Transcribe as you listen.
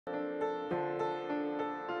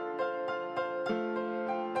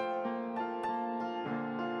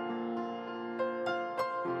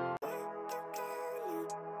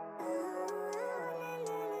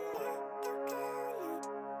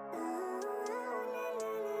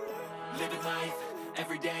living life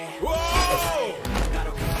every day. Whoa! Not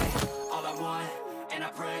okay, all I want, and I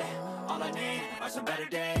pray, all I need are some better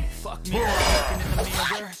days. Fuck me, looking in the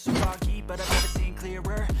mirror, so foggy, but I've never seen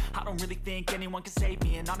clearer. I don't really think anyone can save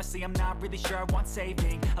me, and honestly I'm not really sure I want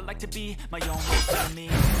saving. I like to be my own worst enemy.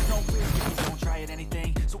 There's no risk if you don't try at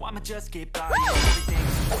anything, so I'ma just get by everything.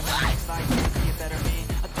 So in the next life, you can be a better me.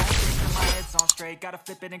 I don't think that my head's on straight, gotta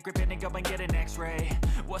flip it and grip it and go and get an x-ray.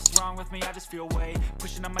 What's wrong with me? I just feel weight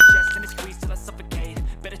pushing on my chest and it squeezes till I suffocate.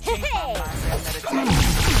 Better change my mindset, meditate.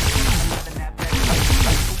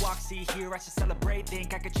 Walk, see, here, I should celebrate.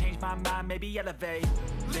 Think I could change my mind, maybe elevate.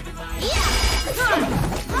 Living life. Yeah.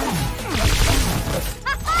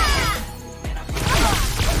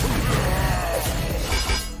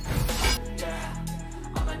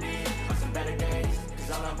 All I need are some better days.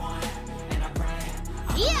 'Cause all I want, and I pray.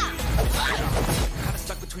 Yeah. Kinda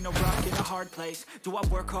stuck between a rock and a hard place. Do I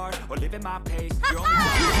work hard or live at my pace? You're only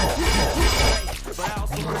but I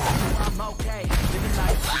also know I'm okay. Living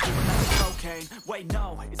life, doing nothing cocaine. Wait,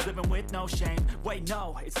 no, it's living with no shame. Wait,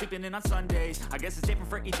 no, it's sleeping in on Sundays. I guess it's different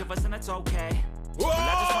for each of us and that's okay. But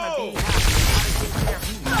I just wanna be happy.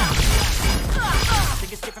 I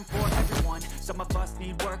think it's different for everyone. Some of us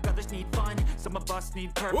need work, others need fun. Some of us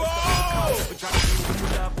need purpose. We're trying to do what we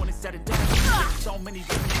love when it's said and done. So many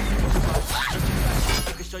different things.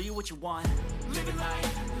 I can show you what you want. Living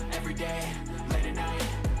life every day, late at night,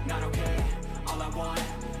 not okay. All I want,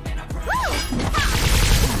 and I pray.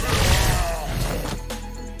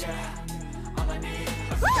 Yeah, all I need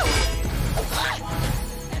are some better days. All I want,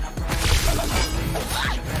 and I pray.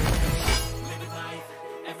 Living life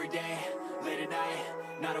every day, late at night,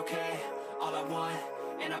 not okay. All I want,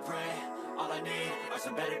 and I pray. All I need are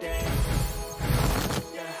some better days.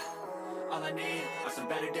 Yeah, all I need are some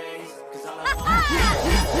better days. 'Cause all I want.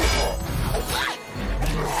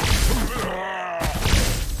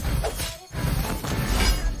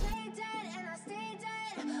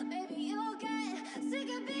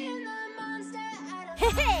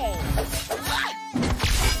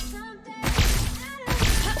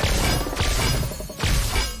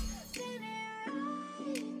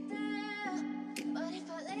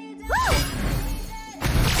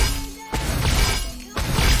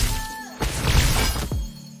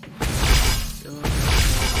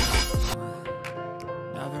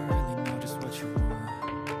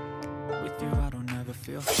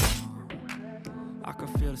 I can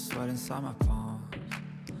feel the sweat inside my palms.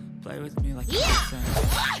 Play with me like you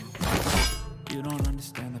don't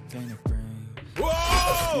understand the pain it brings.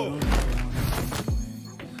 Whoa!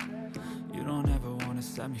 You don't ever wanna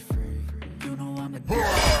set me free. You know I'm the devil.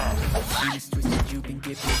 And it's twisted, you can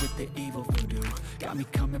get me with the evil voodoo. Got me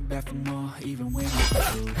coming back for more, even when I'm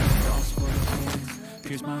through. Lost for the wins,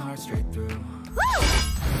 pierce my heart straight through. It's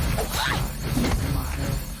in my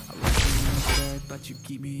head, I like you in the bed, but you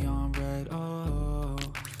keep me on red. Oh,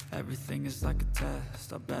 everything is like a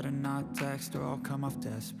test. I better not text or I'll come off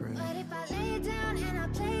desperate. But if I lay down and I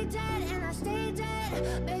play dead and I stay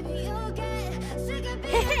dead, baby, you'll get sick of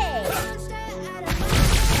being a monster out of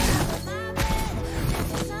my bed.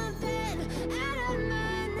 This is something out of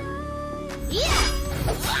my night. Yeah!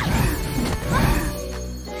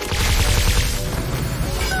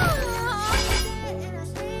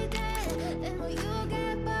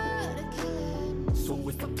 So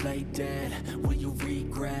if I play dead, will you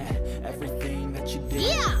regret everything that you did?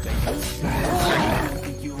 Yeah! I don't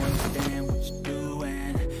think you understand what you're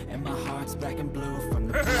doing, and my heart's black and blue from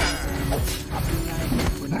the bruising. I feel like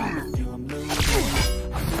when I'm with you I'm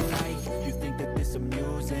losing. I feel like you think that this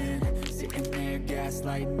amusing, sitting there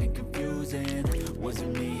gaslighting and confusing. Was it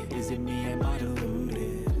me? Is it me? Am I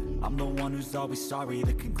deluded? I'm the one who's always sorry,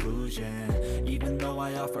 the conclusion. Even though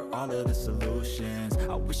I offer all of the solutions,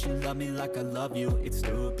 I wish you loved me like I love you, it's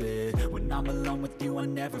stupid. When I'm alone with you, I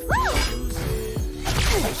never feel lucid. I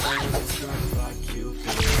wish I was struck by Cupid. I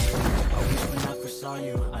wish when I first saw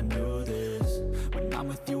you, I knew this. When I'm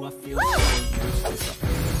with you, I feel so useless. I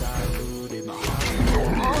feel diluted, my heart is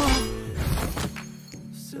diluted.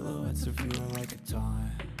 Silhouettes of you are like a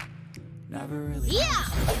taunt. Never really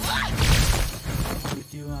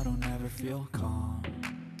with you, I don't ever feel calm.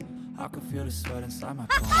 I can feel the sweat inside my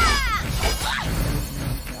palms.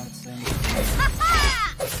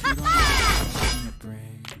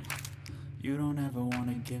 You don't ever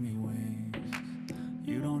wanna give me wings.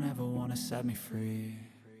 You don't ever wanna set me free.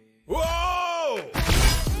 Whoa!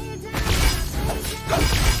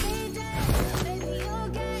 Baby, you'll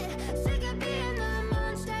get sick of being the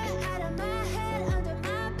monster out of my head, under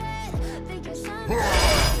my bed. Think you're something.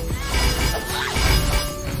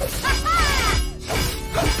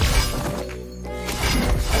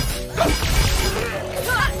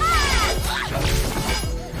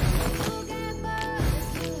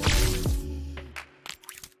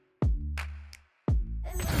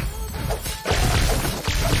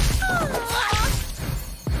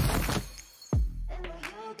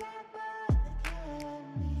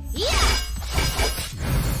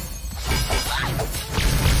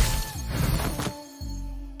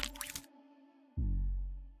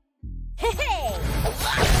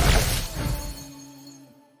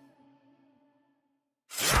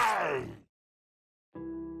 Take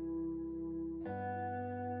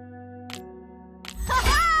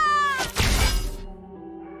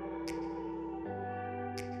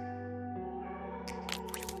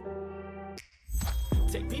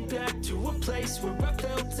me back to a place where I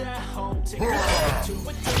felt at home. Take me back to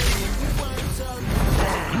a day when we weren't alone.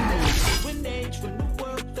 Take me back to an age when the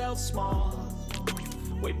world felt small.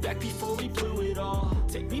 Way back before we blew it all.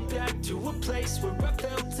 Take me back to a place where I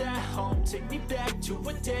felt at home. Take me back to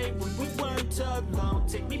a day when we weren't alone.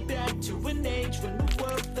 Take me back to an age when the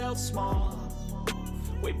world felt small.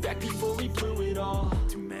 Way back before we blew it all.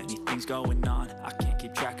 Too many things going on, I can't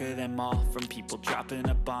keep track of them all. From people dropping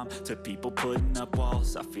a bomb to people putting up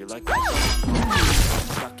walls. I feel like I'm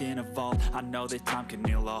stuck in a vault. I know that time can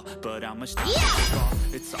heal all, but how much time can fall?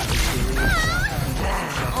 It's all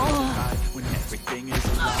when everything is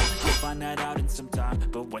alive. You'll find that out in some time.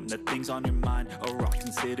 But when the things on your mind are all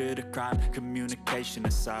considered a crime, communication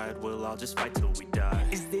aside, we'll all just fight till we die.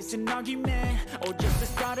 Is this an argument or just the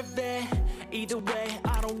start of it? Either way,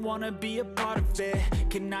 I don't wanna be a part of it.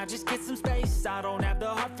 Can I just get some space? I don't have the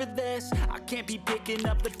heart for this. I can't be picking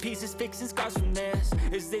up the pieces, fixing scars from this.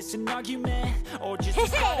 Is this an argument or just the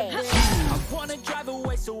start of it? I wanna drive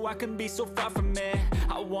away so I can be so far from it.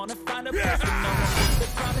 I wanna find a place where no one keeps the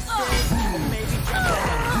promises. Or maybe try to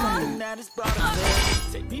find something that is bottom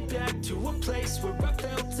there. Take me back to a place where I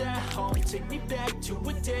felt at home. Take me back to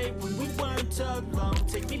a day when we weren't alone.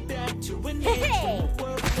 Take me back to an age when the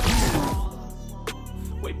world felt small.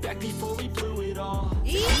 Way back before we blew it all.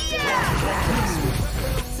 Take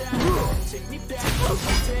me back to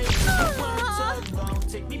a day when we weren't alone.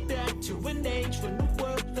 Take me back to an age when the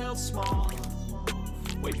world felt small.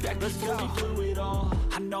 Way back before we blew it all.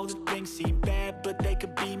 I know that things seem bad, but they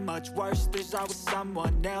could be much worse. There's always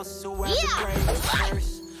someone else who has a greater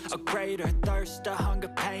thirst, a greater thirst, a hunger,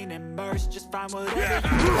 pain, and mercy. Just find whatever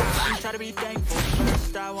you want. Try to be thankful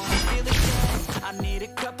first. I wanna feel again. I need a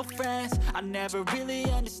couple friends. I never really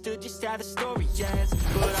understood just how the story ends,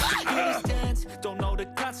 but I can feel this tense. Don't know the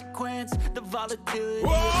consequence. The volatility is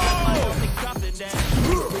my only confidence.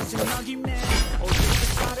 It's an argument or just the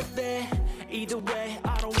start of it. Either way,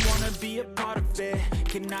 I don't wanna be a part of it.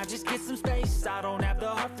 Can I just get some space? I don't have the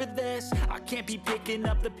heart for this. I can't be picking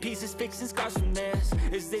up the pieces, fixing scars from this.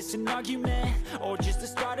 Is this an argument or just the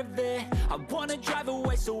start of it? I wanna drive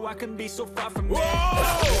away so I can be so far from it.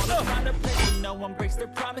 I wanna find a place where no one breaks their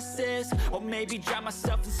promises, or maybe drown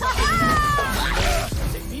myself in something else.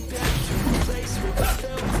 Take me back to a place where I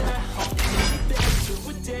felt at home. Take me back to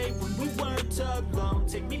a day when we weren't alone.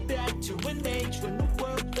 Take me back to an age when the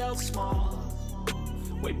world felt small.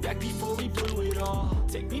 Way back before we blew it all.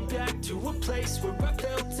 Take me back to a place where I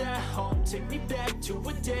felt at home. Take me back to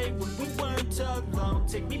a day when we weren't alone.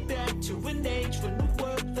 Take me back to an age when the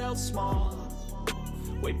world felt small.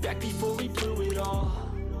 Way back before we blew it all.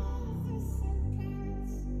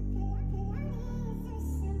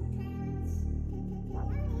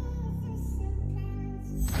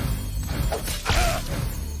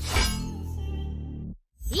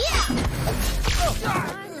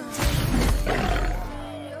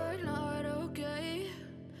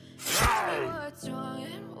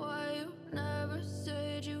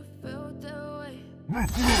 You're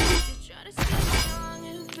trying to stay strong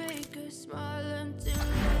and fake a smile until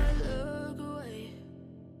I look away.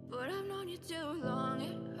 But I've known you too long,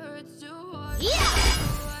 it hurts to watch.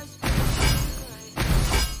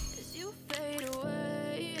 As you fade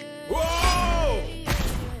away. Whoa!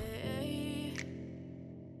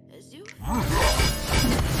 As you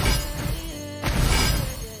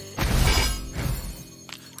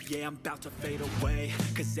Yeah, I'm about to fade away,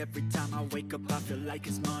 cause every time I wake up I feel like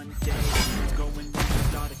it's Monday. What's going on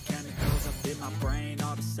with all the chemicals up in my brain?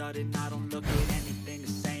 All of a sudden I don't look at anything the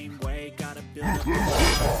same way. Gotta build up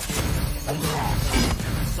I'm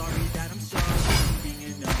sorry that I'm sorry,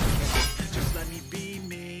 being okay. Just let me be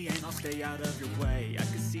me and I'll stay out of your way. I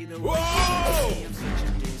can see the way I'm such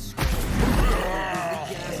a disgrace. We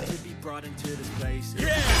asked to be brought into this place.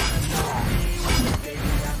 Yeah! Baby,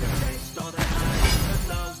 I can taste all the highs and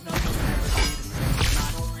the lows. No, you'll never be the same. I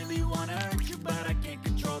don't really wanna hurt you, but I can't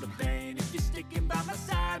control the pain. If you're sticking by my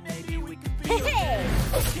side, maybe we could be okay.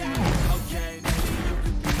 Okay, maybe you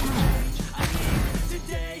could be the change I need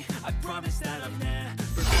today. I promise that I've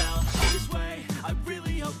never felt this way. I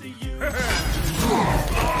really hope that you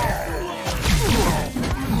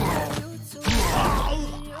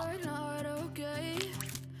you're not okay.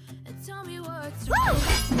 And tell me what's wrong.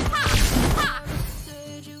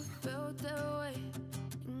 Said you felt that way.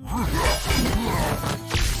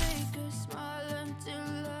 Take a smile until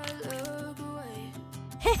I look away.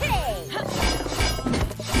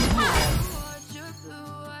 Watch your blue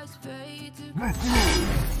eyes fade.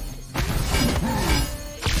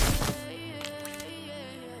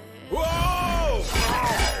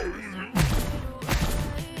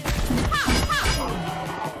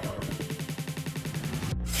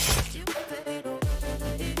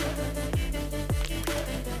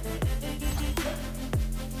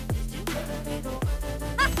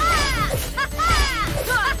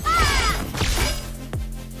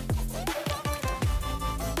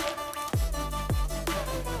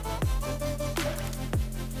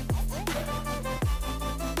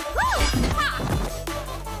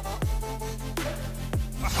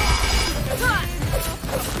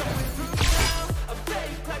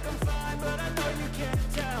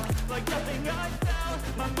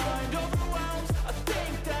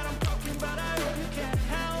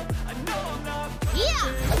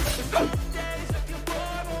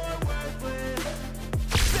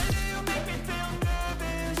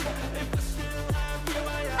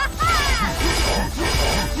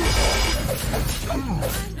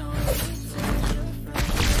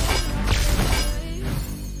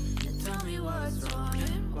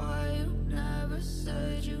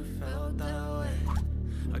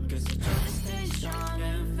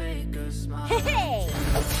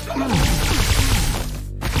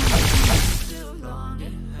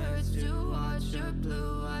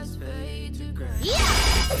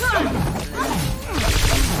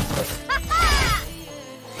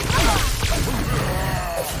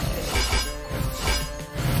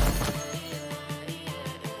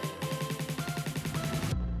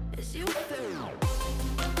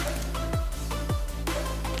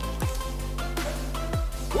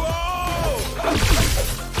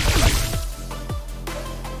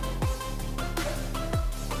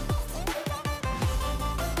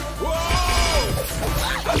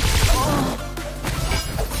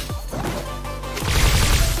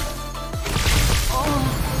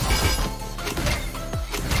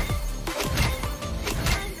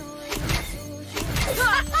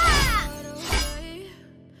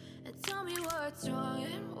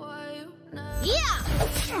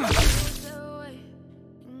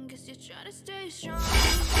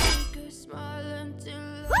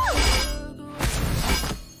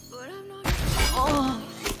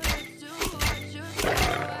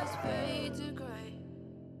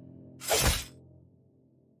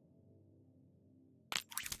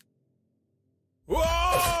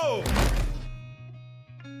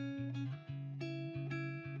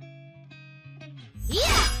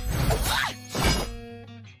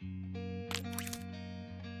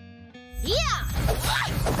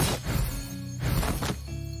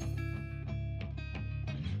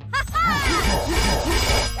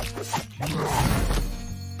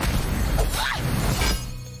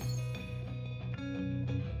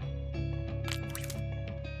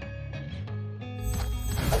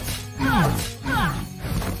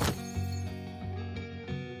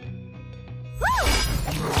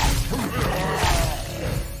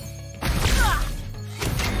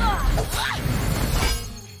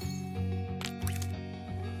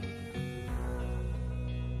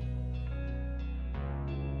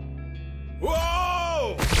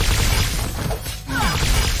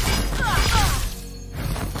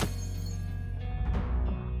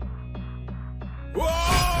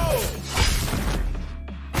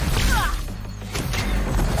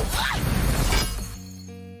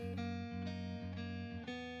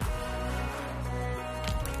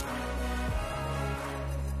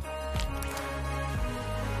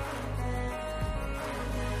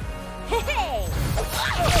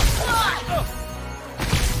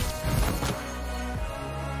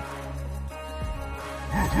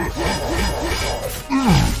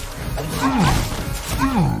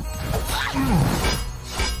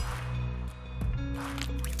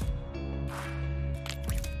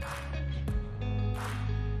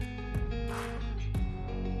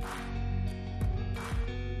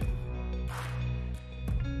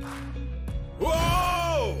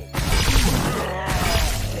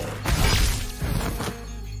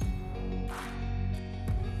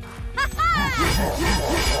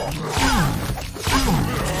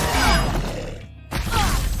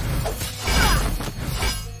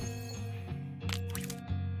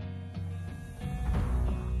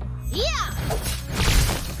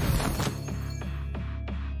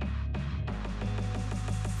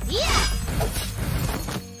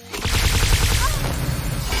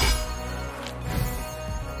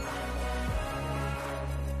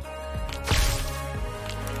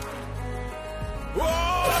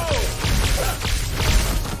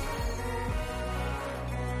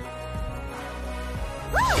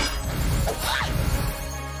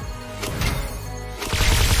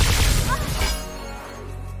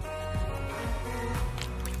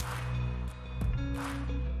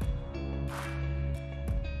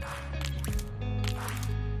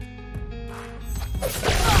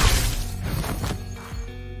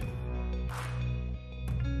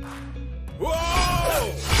 Whoa!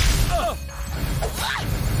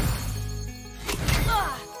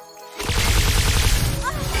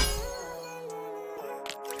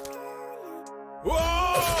 Whoa!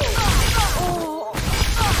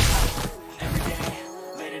 Every day,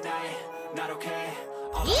 late at night, not okay.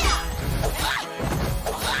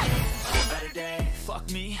 Better day. Fuck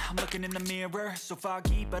me, I'm looking in the mirror. So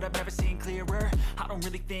foggy, but I've never seen clearer. I don't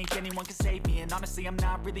really think anyone can save me, and honestly, I'm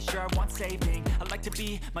not really sure I want saving. I like to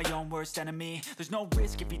be my own worst enemy. There's no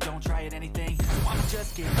risk if you don't try at anything. So I'ma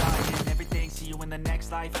just get right in everything. See you in the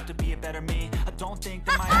next life, have to be a better me. I don't think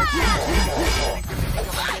that my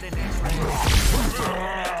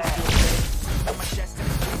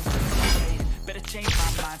better change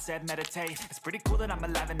my mindset, meditate. It's pretty cool that I'm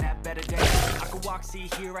alive and have better days. I could walk, see,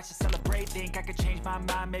 hear, I should celebrate. Think I could change my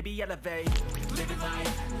mind, maybe elevate. Living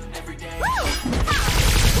life, every day. All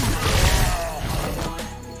I want,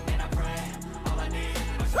 and I pray. All I need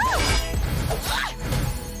are some better days.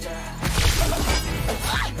 Yeah. All I need are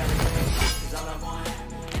some better days. 'Cause all I want,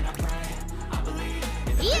 and I pray. I believe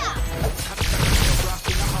in the better days. Rock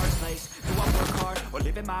in a hard place. Do I work hard or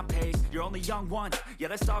live at my pace? You're only young once, yeah,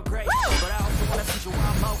 that's all great. But I also wanna be sure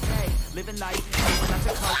I'm okay. Living life, even not to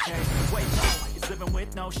cocaine. Wait, no, it's living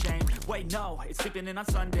with no shame. Wait, no, it's sleeping in on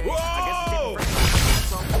Sundays. I guess it's different for everyone,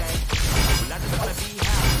 that's okay. Well, I just wanna be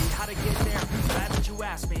happy. How to get there? Glad that you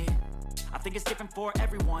asked me. I think it's different for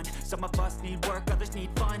everyone. Some of us need work, others need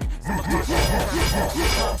fun. Some of us need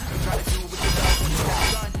work, we try to do what you love when you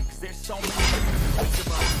got done. 'Cause there's so many different ways of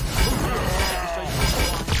us. Let me show you what you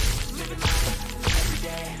want. Living life, every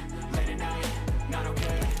day, late at night, not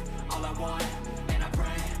okay. All I want, and I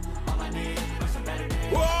pray, all I need are some better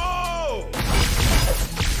days. Whoa!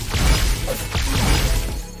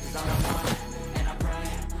 'Cause all I want, and I pray,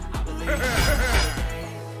 I believe in a better day.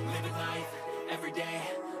 Living life, every day,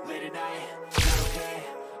 late at night, not okay.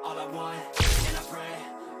 All I want, and I pray,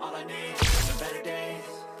 all I need are some better days.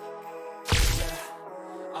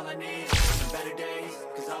 Yeah, all I need are some better days.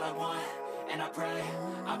 'Cause all I want, and I pray,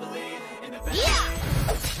 I believe in a better day.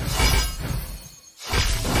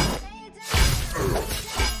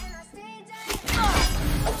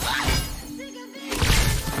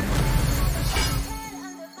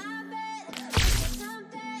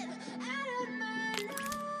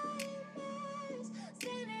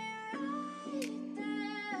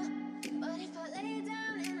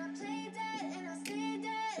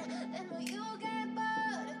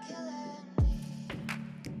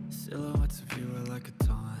 Silhouettes of you are like a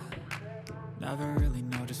taunt. Never really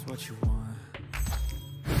know just what you want.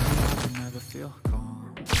 I never feel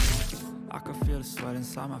calm. I can feel the sweat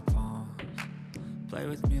inside my palms. Play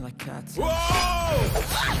with me like cats. Whoa!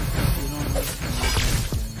 You don't listen to me.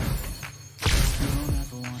 You don't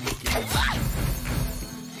ever wanna get me.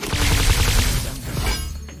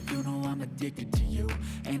 You know I'm addicted to you,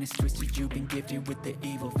 and it's twisted. You've been gifted with the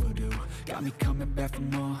evil voodoo. Got me coming back for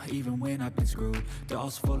more, even when I've been screwed.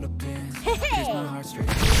 Dolls full of pins, here's my heart straight.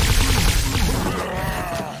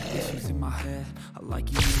 Issues in my head, I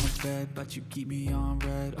like you in my bed, but you keep me on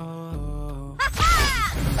red. Oh.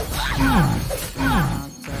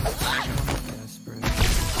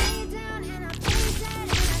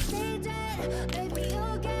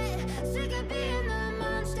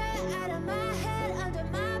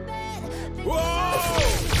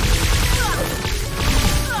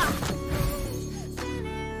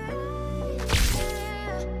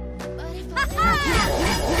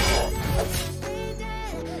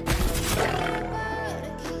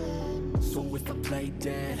 So if I play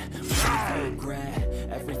dead, will you regret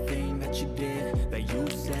everything that you did, that you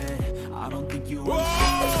said? I don't think you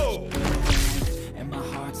understand. And my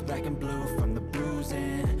heart's black and blue from the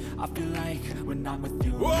bruising. I feel like when I'm with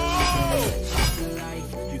you, I feel like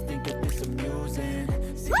you think that this amusing.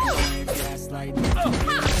 Sitting there gaslighting.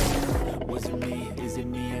 Was it me? Is it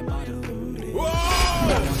me? Am I deluded?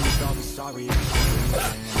 I'm always sorry.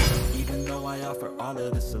 Even though I offer all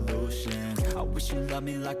of the solutions, I wish you loved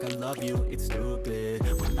me like I love you. It's stupid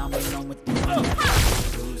when I'm alone with you, I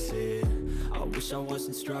lose it. I wish I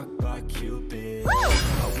wasn't struck by Cupid. I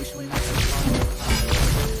wish when I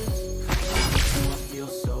I feel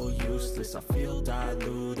so useless. I feel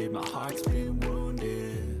diluted. My heart's been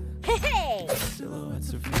wounded. Hey!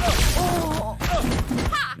 Silhouettes of you.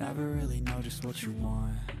 Never really know just what you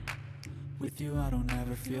want. With you I don't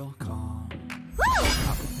ever feel calm.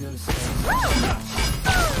 I can feel the same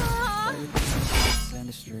and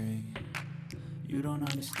a string. You don't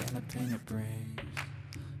understand the pain it brings.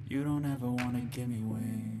 You don't ever wanna give me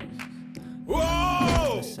wings.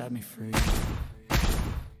 Whoa! You set me free.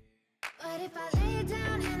 But if I lay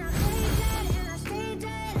down and I play dead and I stay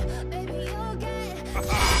dead, baby, you'll get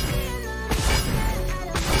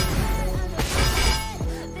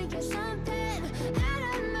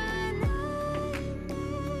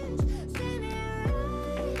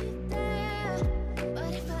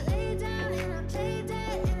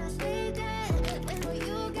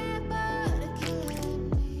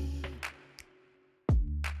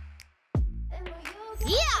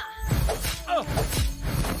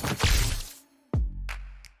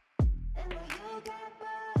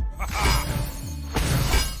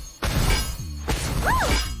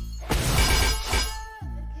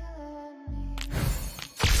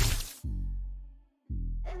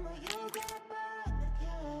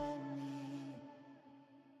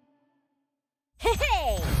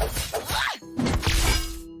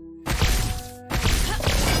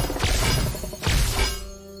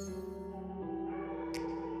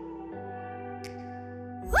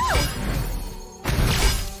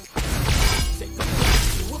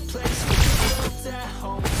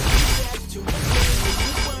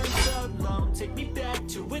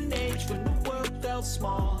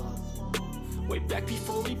small, way back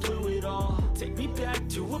before we blew it all. Take me back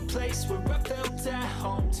to a place where I felt at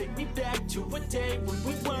home. Take me back to a day when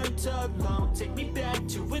we weren't alone. Take me back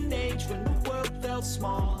to an age when the world felt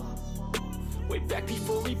small, way back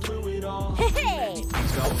before we blew it all. Many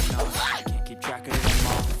things going on, I can't keep track of them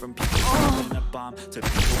all. From people putting a bomb to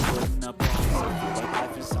people putting up bombs. I feel like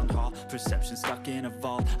life is on hold, perception stuck in a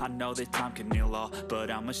vault. I know that time can heal all, but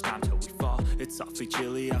how much time till we fall? It's awfully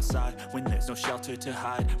chilly outside when there's no shelter to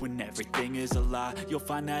hide. When everything is a lie, you'll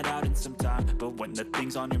find that out in some time. But when the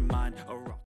things on your mind are